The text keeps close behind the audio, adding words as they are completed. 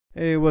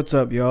Hey, what's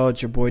up, y'all?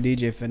 It's your boy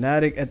DJ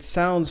Fanatic at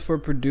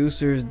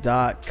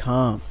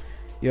soundsforproducers.com.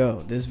 Yo,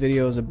 this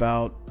video is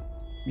about,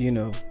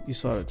 you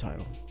saw the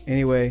title.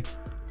 Anyway,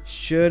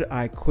 should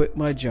I quit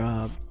my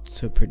job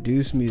to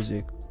produce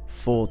music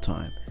full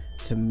time,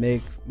 to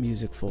make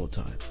music full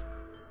time?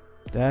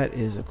 That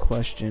is a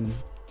question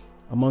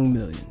among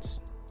millions.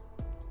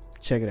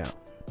 Check it out.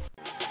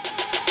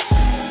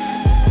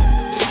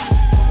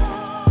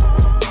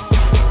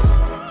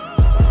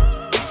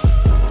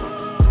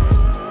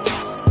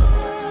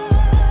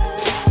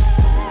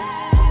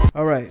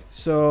 Alright,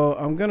 so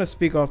I'm going to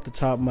speak off the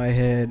top of my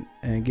head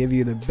and give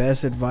you the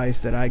best advice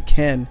that I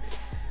can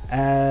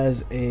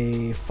as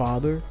a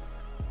father,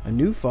 a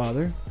new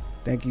father.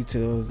 Thank you to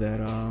those that,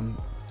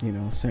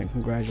 sent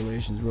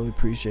congratulations. Really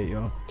appreciate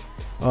y'all.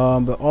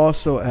 But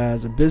also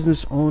as a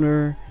business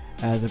owner,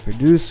 as a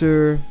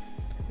producer,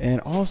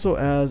 and also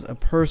as a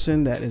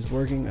person that is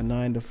working a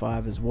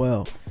 9-to-5 as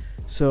well.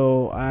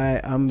 So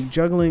I'm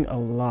juggling a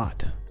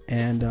lot.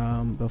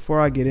 And before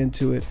I get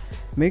into it,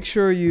 make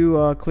sure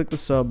you click the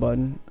sub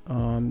button,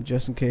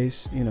 just in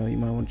case, you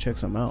might want to check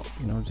something out,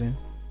 you know what I'm saying?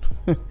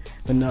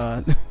 But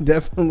nah,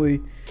 definitely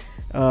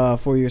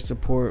for your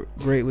support,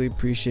 greatly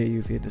appreciate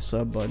you if you hit the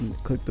sub button.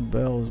 Click the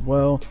bell as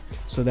well,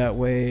 so that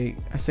way,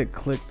 I said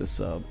click the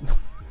sub.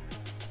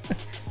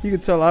 You can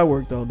tell I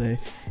worked all day.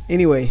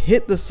 Anyway,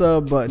 hit the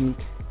sub button,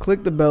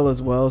 click the bell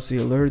as well so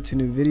you're alerted to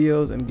new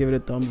videos, and give it a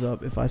thumbs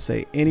up if I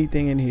say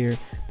anything in here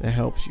that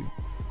helps you.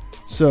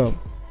 So,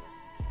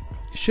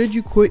 should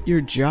you quit your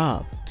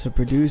job to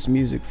produce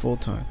music full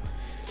time?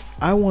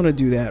 I want to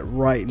do that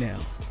right now.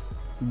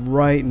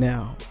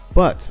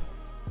 But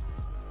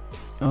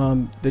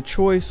the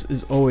choice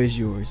is always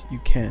yours. You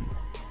can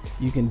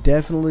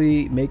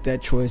definitely make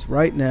that choice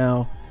right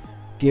now.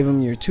 Give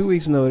them your 2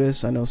 weeks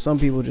notice. I know some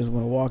people just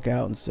want to walk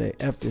out and say,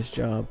 F this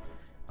job,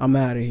 I'm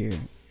out of here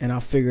and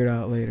I'll figure it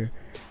out later.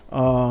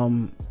 Or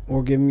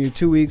give them your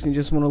 2 weeks and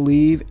just want to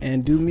leave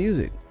and do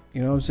music.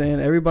 You know what I'm saying?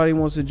 Everybody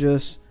wants to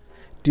just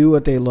do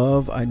what they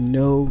love. I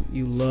know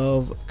you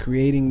love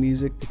creating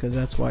music because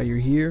that's why you're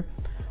here.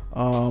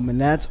 And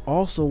that's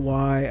also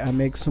why I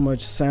make so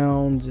much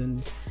sounds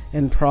and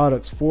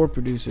products for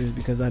producers,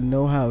 because I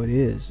know how it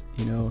is,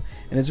 and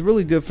it's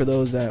really good for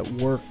those that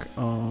work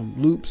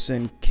loops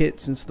and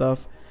kits and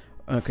stuff,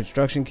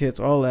 construction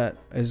kits. All that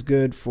is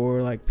good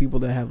for like people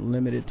that have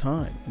limited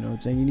time. You know what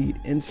I'm saying? You need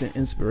instant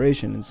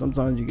inspiration, and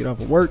sometimes you get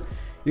off of work,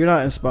 you're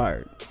not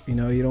inspired. You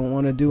don't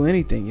want to do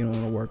anything. You don't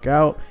want to work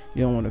out.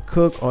 You don't want to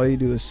cook. All you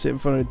do is sit in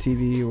front of the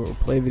TV or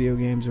play video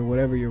games or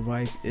whatever your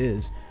vice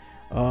is,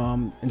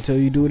 until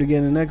you do it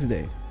again the next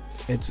day.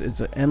 It's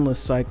an endless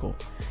cycle.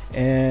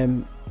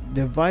 And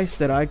the advice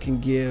that I can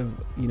give,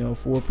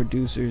 for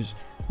producers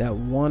that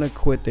want to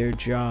quit their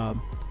job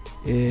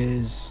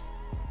is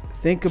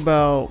think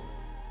about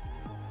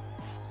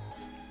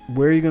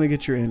where you're going to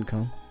get your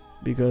income,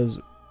 because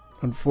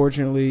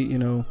unfortunately,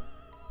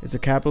 it's a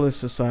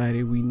capitalist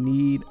society. We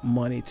need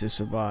money to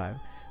survive.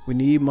 We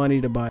need money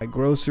to buy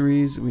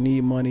groceries. We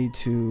need money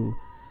to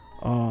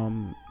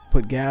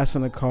put gas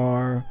in the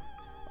car.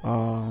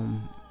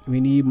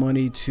 We need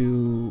money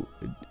to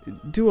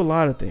do a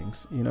lot of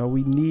things.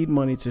 We need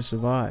money to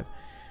survive.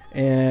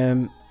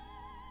 And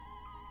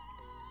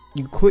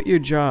you quit your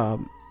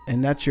job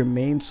and that's your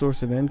main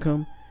source of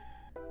income.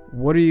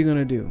 What are you going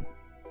to do?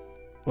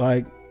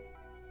 Like,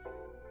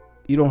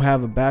 you don't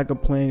have a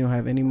backup plan. You don't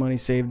have any money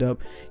saved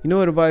up.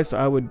 What advice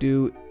I would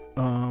give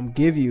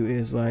you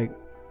is like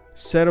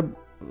set up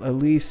at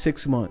least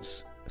 6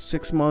 months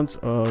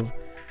of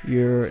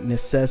your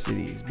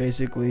necessities,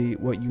 basically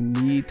what you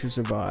need to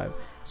survive.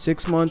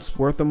 6 months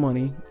worth of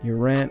money, your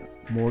rent,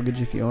 mortgage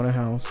if you own a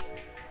house,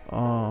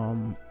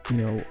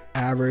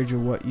 average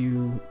of what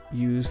you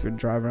use for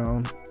drive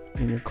around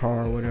in your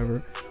car or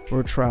whatever,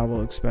 or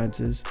travel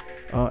expenses.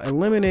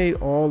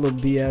 Eliminate all the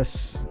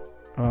BS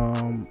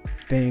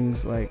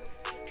things like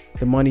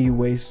the money you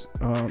waste,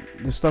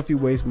 the stuff you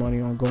waste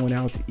money on, going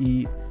out to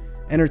eat,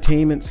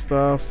 entertainment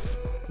stuff,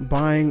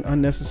 buying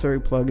unnecessary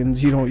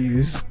plugins you don't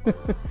use.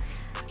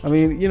 I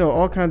mean,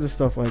 all kinds of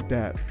stuff like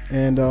that.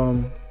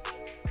 And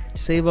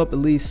save up at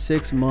least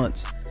 6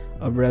 months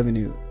of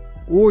revenue,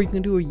 or you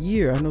can do a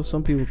year. I know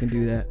some people can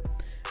do that.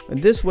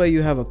 And this way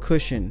you have a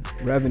cushion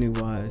revenue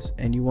wise,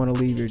 and you want to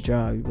leave your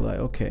job. You be like,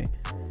 okay,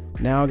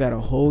 now I got a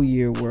whole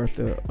year worth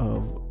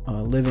of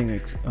living.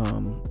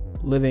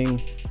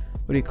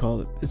 What do you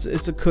call it?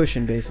 It's a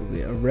cushion,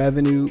 basically a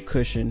revenue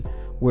cushion,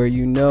 where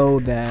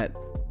that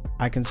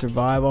I can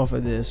survive off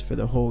of this for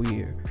the whole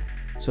year.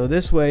 So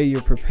this way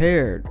you're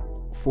prepared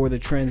for the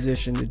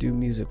transition to do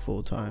music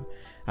full time.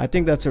 I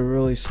think that's a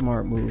really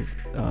smart move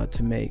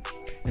to make,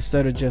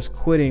 instead of just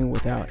quitting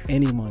without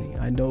any money.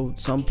 I know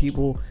some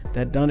people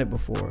that done it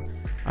before.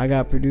 I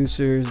got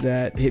producers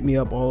that hit me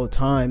up all the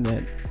time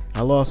that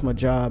I lost my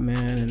job,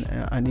 man, and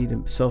I need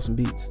to sell some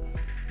beats.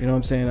 You know what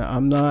I'm saying?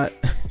 I'm not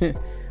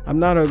I'm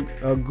not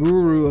a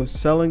guru of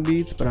selling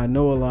beats, but I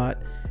know a lot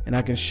and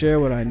I can share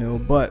what I know.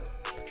 But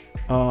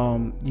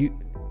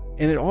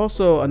And it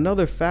also,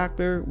 another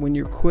factor when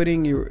you're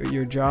quitting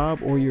your job,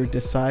 or you're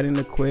deciding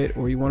to quit,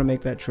 or you want to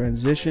make that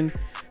transition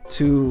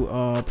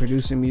to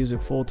producing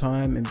music full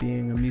time and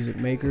being a music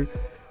maker,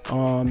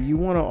 you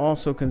want to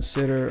also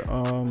consider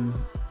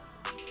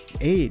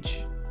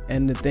age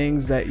and the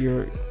things that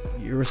your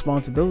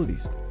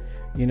responsibilities.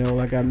 You know,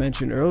 like I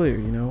mentioned earlier,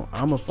 you know,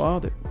 I'm a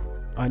father.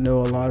 I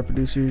know a lot of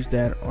producers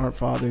that aren't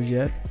fathers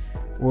yet,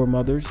 or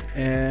mothers,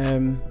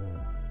 and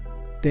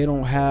they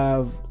don't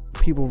have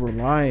people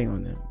relying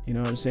on them, you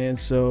know what I'm saying?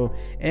 So,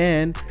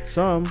 and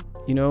some,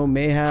 you know,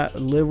 may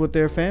live with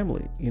their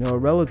family, you know, a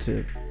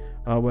relative,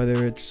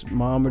 whether it's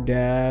mom or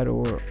dad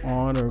or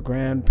aunt or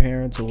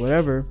grandparents or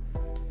whatever,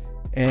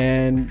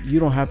 and you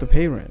don't have to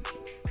pay rent.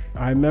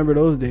 I remember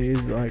those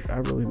days. Like, I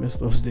really miss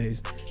those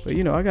days. But,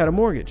 you know, I got a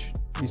mortgage.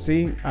 You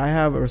see, I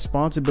have a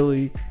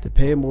responsibility to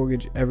pay a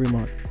mortgage every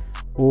month,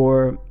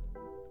 or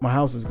my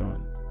house is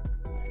gone.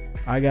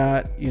 I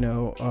got, you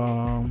know,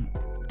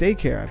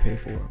 daycare I pay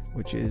for,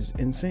 which is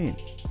insane.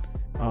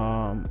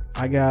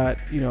 I got,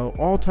 you know,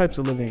 all types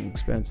of living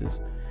expenses,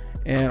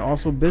 and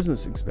also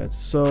business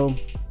expenses. So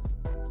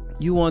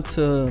you want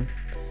to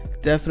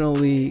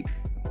definitely,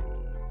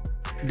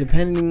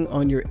 depending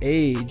on your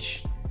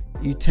age,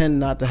 you tend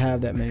not to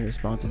have that many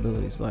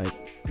responsibilities.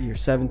 Like, you're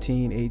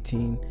 17,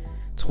 18,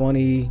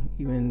 20,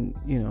 even,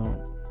 you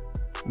know,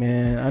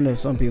 man, I know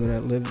some people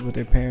that live with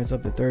their parents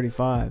up to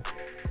 35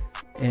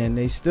 and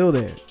they still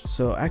there.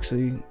 So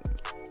actually,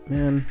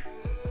 man,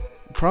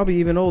 probably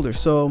even older.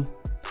 So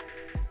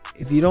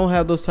if you don't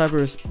have those type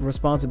of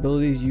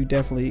responsibilities, you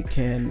definitely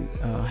can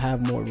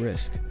have more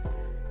risk.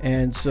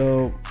 And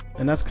so,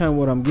 and that's kind of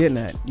what I'm getting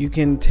at. You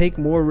can take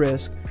more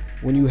risk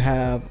when you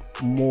have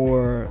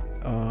more,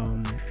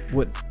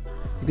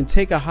 you can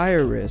take a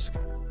higher risk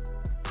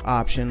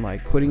option,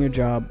 like quitting your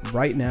job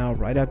right now,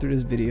 right after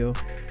this video,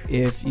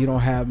 if you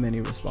don't have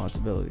many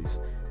responsibilities.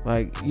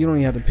 Like, you don't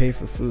even have to pay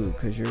for food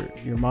because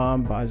your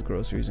mom buys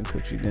groceries and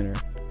cooks you dinner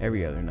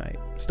every other night,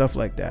 stuff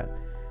like that.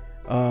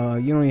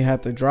 You don't even have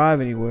to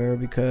drive anywhere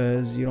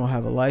because you don't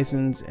have a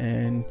license,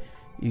 and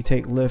you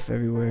take Lyft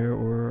everywhere,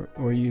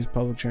 or use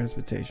public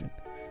transportation.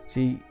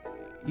 See,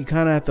 you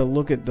kind of have to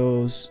look at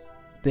those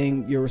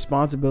things, your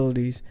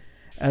responsibilities,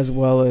 as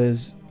well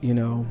as, you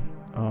know,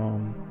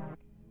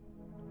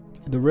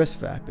 the risk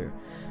factor.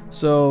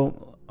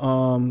 So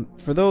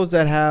for those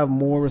that have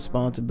more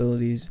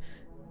responsibilities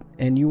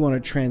and you want to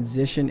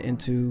transition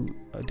into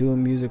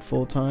doing music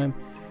full time,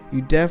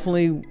 you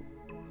definitely,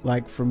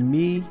 like for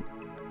me,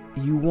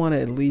 you want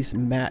to at least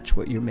match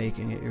what you're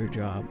making at your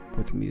job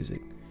with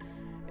music.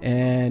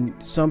 And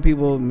some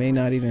people may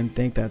not even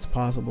think that's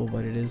possible,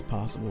 but it is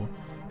possible.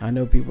 I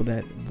know people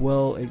that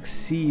will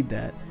exceed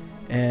that,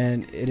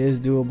 and it is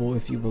doable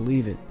if you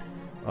believe it.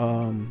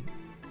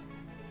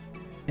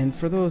 And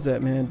for those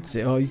that, man,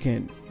 say, oh, you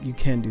can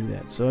do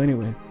that. So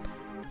anyway,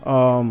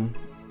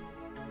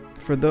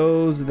 for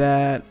those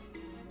that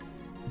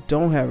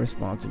don't have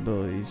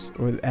responsibilities,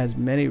 or as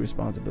many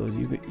responsibilities,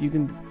 you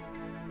can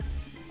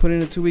put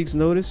in a 2 weeks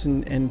notice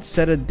and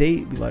set a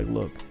date. Be like,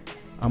 look,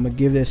 I'm gonna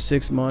give this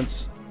 6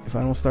 months. If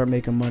I don't start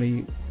making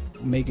money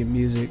making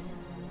music,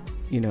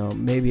 you know,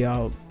 maybe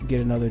I'll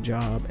get another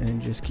job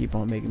and just keep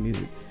on making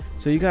music.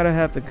 So you gotta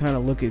have to kind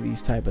of look at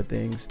these type of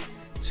things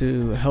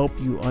to help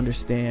you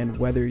understand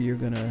whether you're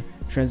gonna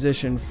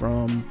transition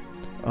from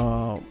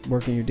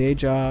working your day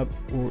job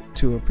or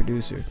to a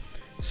producer.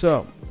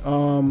 So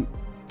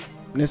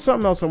there's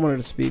something else I wanted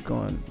to speak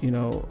on. You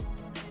know,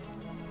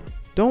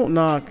 don't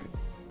knock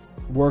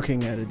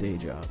working at a day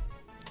job.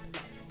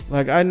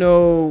 Like, I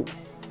know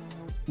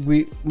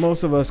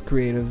most of us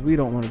creatives, we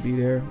don't want to be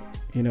there.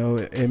 You know,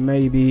 it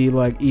may be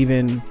like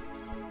even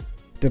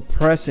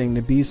depressing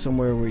to be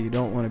somewhere where you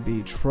don't want to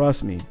be.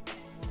 Trust me,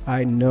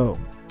 I know.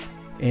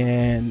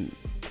 And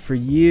for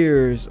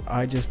years,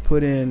 I just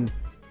put in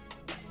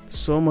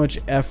so much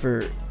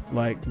effort,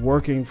 like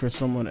working for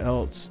someone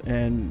else,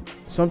 and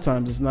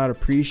sometimes it's not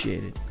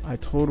appreciated. I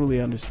totally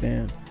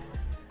understand.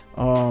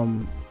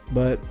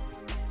 But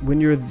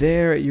when you're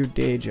there at your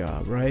day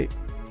job, right,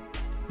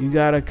 you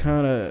gotta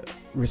kind of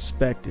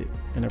respect it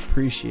and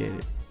appreciate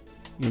it.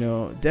 You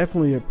know,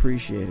 definitely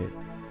appreciate it,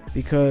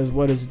 because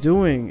what it's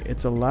doing,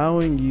 it's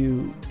allowing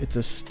you, it's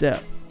a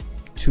step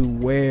to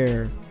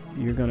where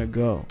you're gonna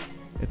go.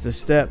 It's a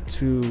step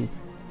to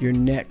your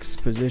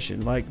next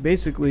position. Like,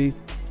 basically,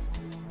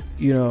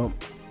 you know,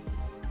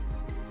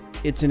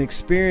 it's an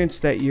experience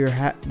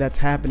that that's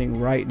happening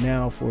right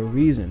now for a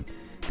reason,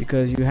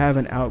 because you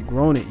haven't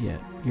outgrown it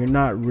yet. You're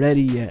not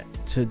ready yet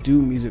to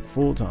do music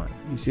full time.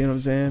 You see what I'm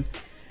saying?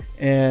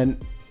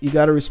 And you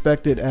got to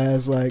respect it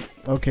as like,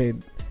 okay,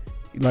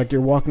 like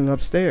you're walking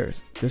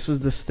upstairs. This is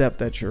the step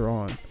that you're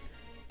on.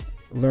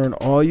 Learn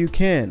all you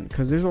can,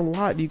 because there's a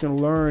lot you can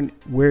learn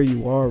where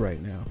you are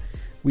right now.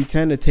 We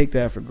tend to take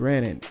that for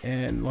granted,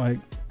 and like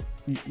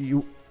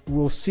you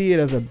will see it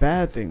as a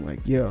bad thing.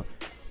 Like, yo,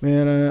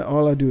 man,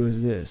 all I do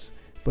is this.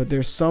 But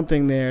there's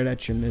something there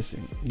that you're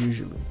missing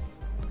usually.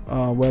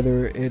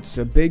 Whether it's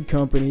a big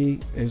company,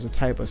 there's a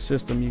type of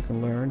system you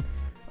can learn.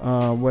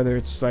 Whether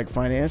it's like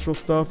financial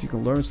stuff, you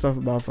can learn stuff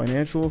about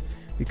financial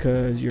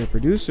because you're a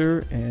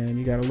producer and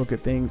you got to look at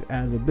things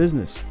as a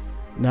business,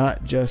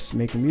 not just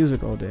making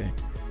music all day.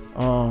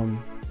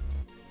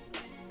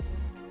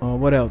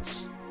 What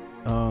else?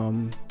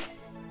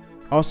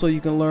 Also,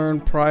 you can learn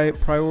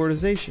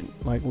prioritization.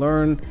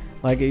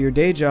 Like at your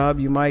day job,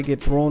 you might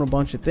get thrown a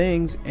bunch of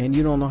things and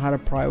you don't know how to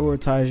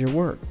prioritize your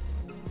work.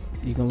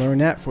 You can learn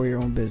that for your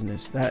own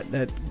business.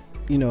 That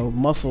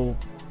muscle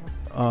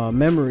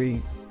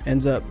memory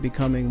ends up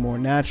becoming more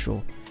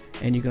natural,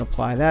 and you can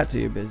apply that to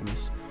your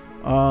business.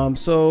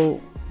 So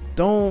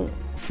don't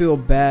feel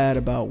bad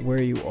about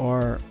where you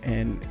are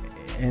and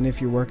if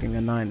you're working a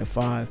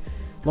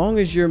 9-to-5, long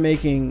as you're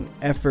making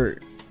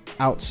effort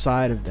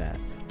outside of that.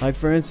 Like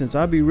for instance,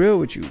 I'll be real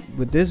with you,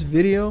 with this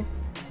video,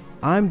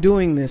 I'm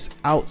doing this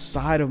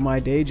outside of my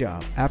day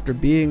job after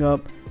being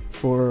up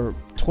for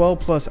 12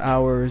 plus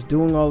hours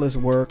doing all this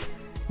work.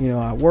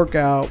 I work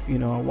out,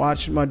 I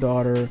watch my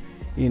daughter,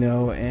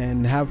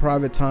 and have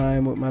private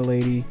time with my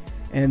lady,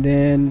 and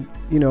then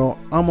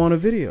I'm on a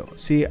video.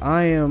 See,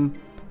 I am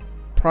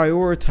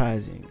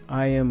prioritizing,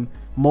 I am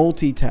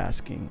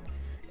multitasking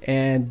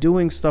and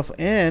doing stuff,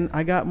 and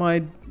I got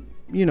my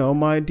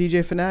my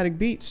DJ Fanatic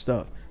beat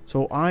stuff.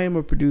 So I am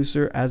a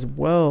producer as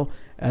well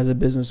as a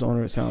business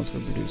owner at Sounds for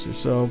Producers.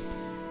 So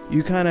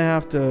you kind of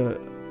have to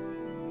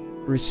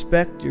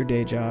respect your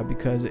day job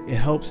because it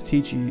helps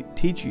teach you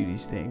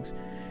these things.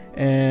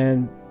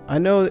 And I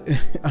know,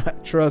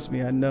 trust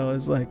me, I know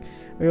it's like,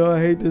 I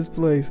hate this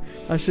place,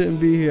 I shouldn't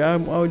be here,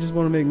 I just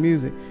want to make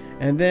music.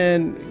 And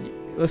then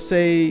let's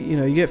say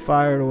you get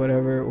fired or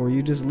whatever, or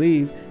you just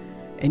leave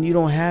and you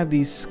don't have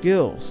these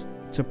skills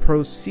to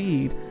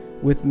proceed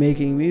with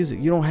making music.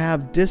 You don't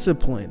have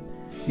discipline,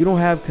 you don't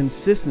have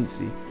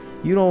consistency,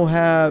 you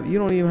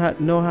don't even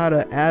know how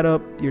to add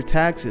up your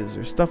taxes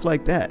or stuff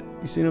like that.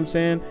 You see what I'm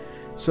saying?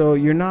 So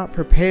you're not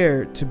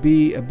prepared to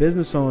be a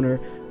business owner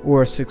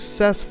or a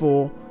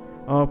successful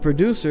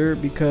producer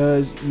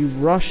because you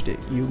rushed it.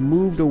 You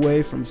moved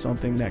away from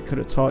something that could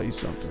have taught you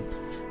something.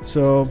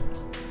 So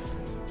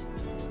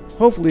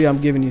hopefully I'm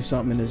giving you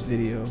something in this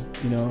video.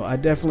 I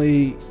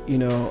definitely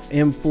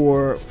am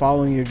for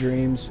following your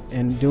dreams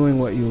and doing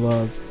what you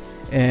love,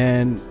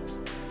 and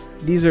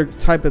these are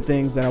type of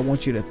things that I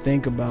want you to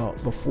think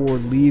about before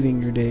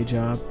leaving your day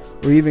job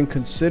or even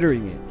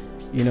considering it.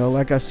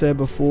 Like I said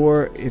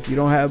before, if you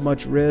don't have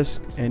much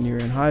risk and you're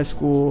in high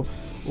school,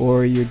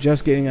 or you're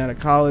just getting out of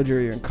college, or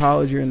you're in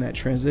college, you're in that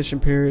transition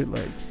period,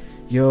 like,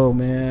 yo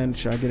man,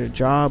 should I get a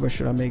job or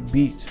should I make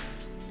beats?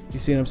 You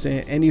see what I'm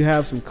saying? And you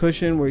have some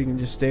cushion where you can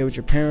just stay with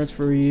your parents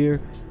for a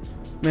year.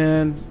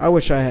 Man, I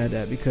wish I had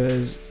that,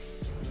 because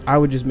I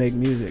would just make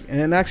music.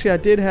 And actually I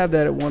did have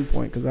that at one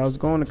point, because I was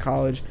going to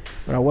college,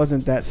 but I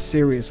wasn't that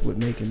serious with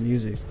making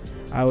music.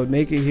 I would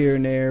make it here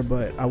and there,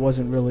 but I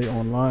wasn't really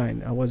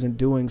online. I wasn't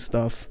doing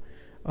stuff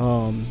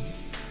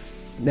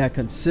that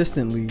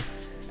consistently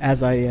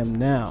as I am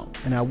now.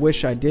 And I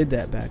wish I did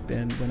that back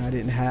then when I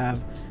didn't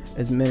have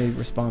as many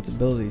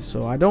responsibilities.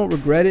 So I don't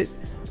regret it,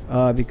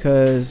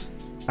 because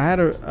I had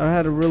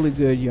a really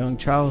good young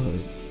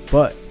childhood,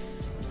 but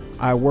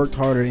I worked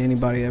harder than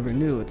anybody ever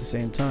knew at the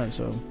same time.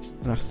 So,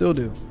 and I still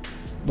do.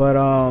 But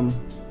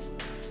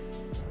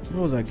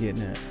what was I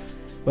getting at?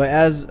 But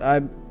as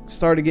I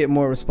started getting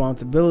more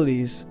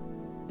responsibilities,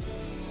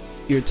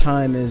 your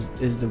time is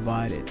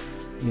divided,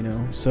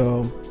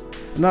 so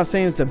I'm not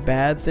saying it's a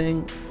bad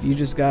thing. You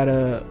just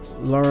gotta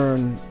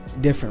learn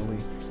differently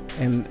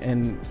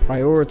and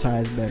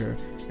prioritize better,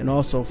 and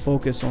also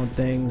focus on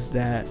things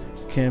that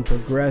can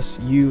progress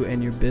you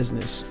and your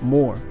business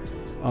more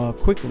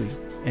quickly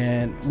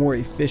and more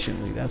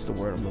efficiently. That's the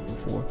word I'm looking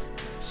for.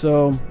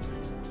 So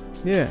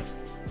yeah,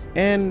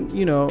 and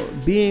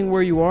being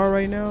where you are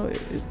right now,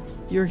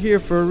 you're here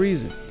for a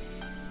reason.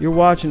 You're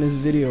watching this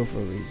video for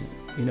a reason.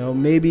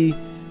 Maybe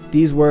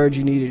these words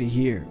you needed to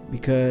hear,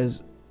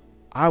 because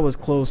I was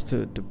close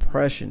to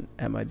depression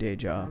at my day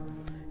job,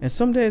 and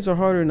some days are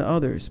harder than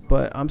others,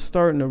 but I'm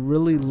starting to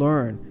really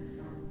learn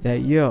that,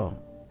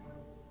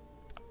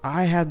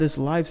 I have this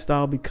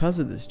lifestyle because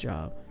of this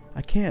job.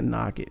 I can't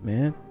knock it,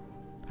 man.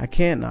 I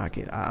can't knock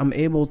it. I'm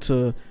able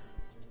to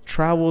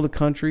travel the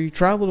country,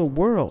 travel the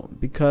world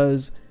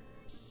because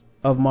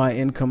of my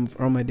income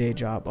from my day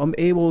job. I'm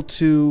able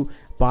to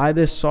buy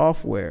this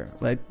software,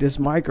 like this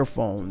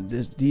microphone,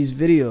 these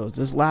videos,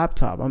 this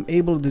laptop. I'm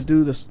able to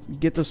do this,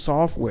 get the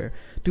software,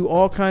 do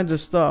all kinds of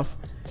stuff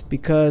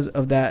because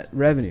of that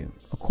revenue.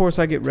 Of course,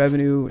 I get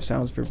revenue with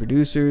Sounds for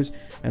Producers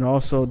and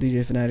also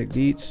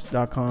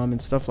DJFanaticBeats.com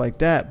and stuff like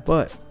that.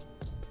 But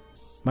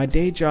my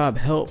day job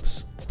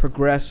helps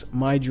progress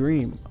my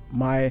dream,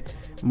 my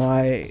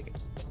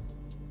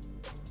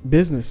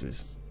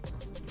businesses,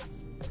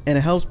 and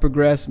it helps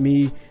progress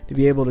me to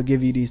be able to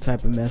give you these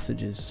type of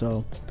messages.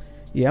 So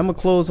yeah, I'm gonna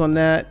close on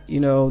that.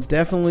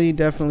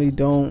 Definitely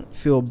don't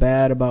feel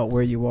bad about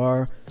where you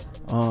are.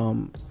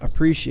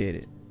 Appreciate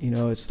it.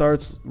 It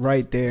starts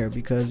right there,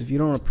 because if you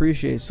don't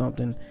appreciate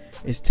something,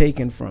 it's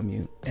taken from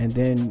you. And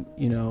then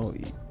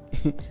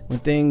when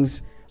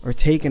things are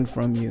taken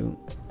from you,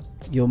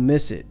 you'll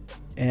miss it,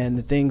 and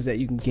the things that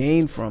you can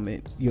gain from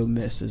it you'll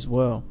miss as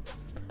well.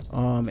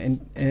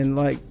 And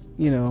like,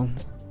 you know,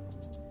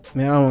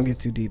 man, I don't want to get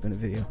too deep in the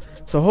video.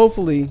 So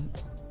hopefully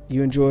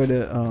you enjoyed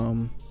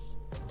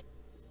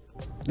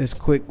this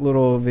quick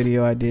little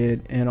video I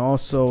did. And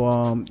also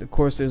of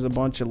course there's a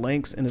bunch of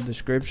links in the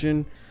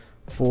description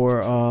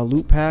for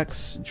loop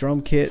packs,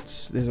 drum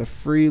kits. There's a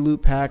free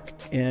loop pack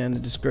in the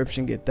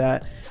description, get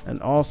that.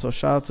 And also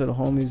shout out to the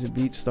homies at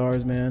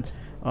BeatStars, man.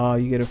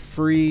 You get a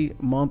free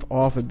month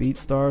off of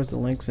BeatStars. The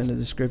link's in the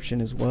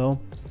description as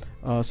well.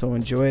 So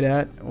enjoy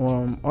that.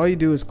 All you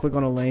do is click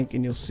on a link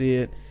and you'll see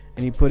it,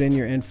 and you put in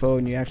your info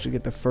and you actually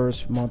get the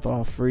first month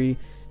off free.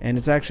 And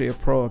it's actually a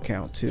pro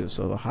account too,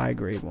 so the high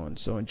grade one.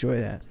 So enjoy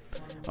that.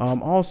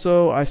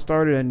 Also, I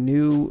started a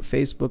new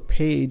Facebook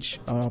page,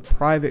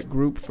 private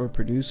group for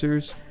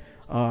producers.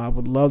 I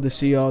would love to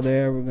see y'all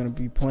there. We're going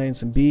to be playing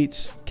some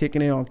beats,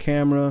 kicking it on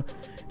camera,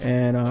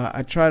 and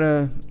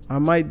I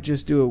might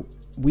just do it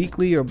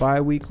weekly or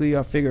bi-weekly.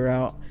 I'll figure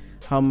out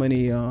how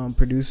many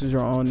producers are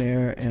on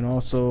there, and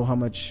also how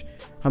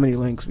many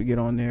links we get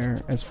on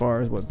there as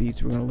far as what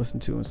beats we're going to listen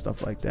to and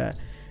stuff like that.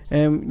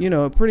 And, you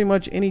know, pretty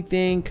much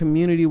anything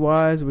community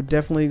wise we're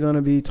definitely going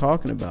to be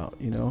talking about.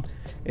 You know,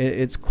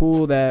 it's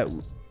cool that,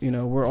 you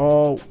know, we're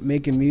all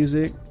making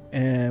music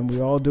and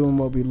we're all doing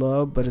what we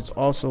love, but it's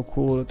also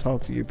cool to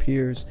talk to your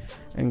peers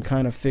and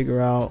kind of figure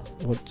out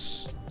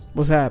what's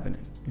happening.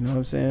 You know what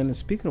I'm saying? And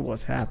speaking of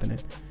what's happening,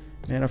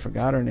 man, I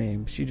forgot her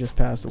name. She just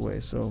passed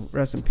away, so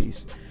rest in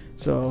peace.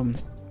 So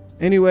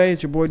anyway,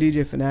 it's your boy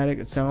DJ Fanatic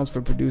at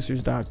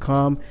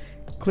soundsforproducers.com.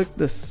 Click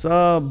the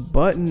sub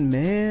button,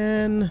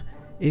 man.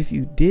 If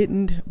you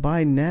didn't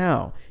by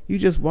now, you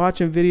just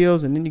watching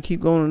videos and then you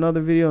keep going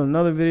another video,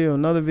 another video,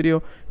 another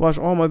video, watch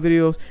all my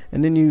videos,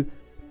 and then you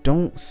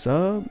don't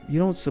sub, you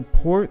don't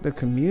support the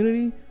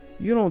community,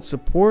 you don't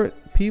support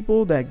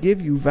people that give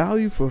you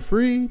value for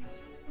free.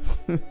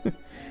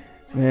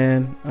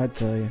 Man, I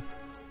tell you,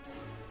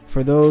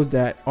 for those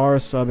that are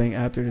subbing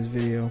after this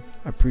video,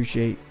 I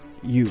appreciate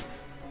you.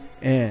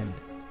 And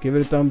give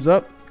it a thumbs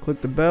up, click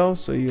the bell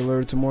so you're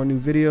alerted to more new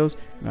videos,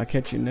 and I'll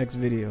catch you in the next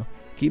video.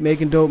 Keep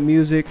making dope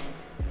music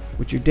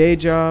with your day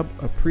job,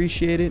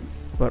 appreciate it,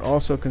 but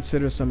also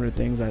consider some of the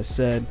things I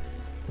said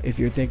if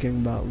you're thinking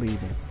about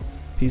leaving.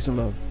 Peace and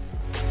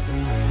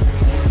love.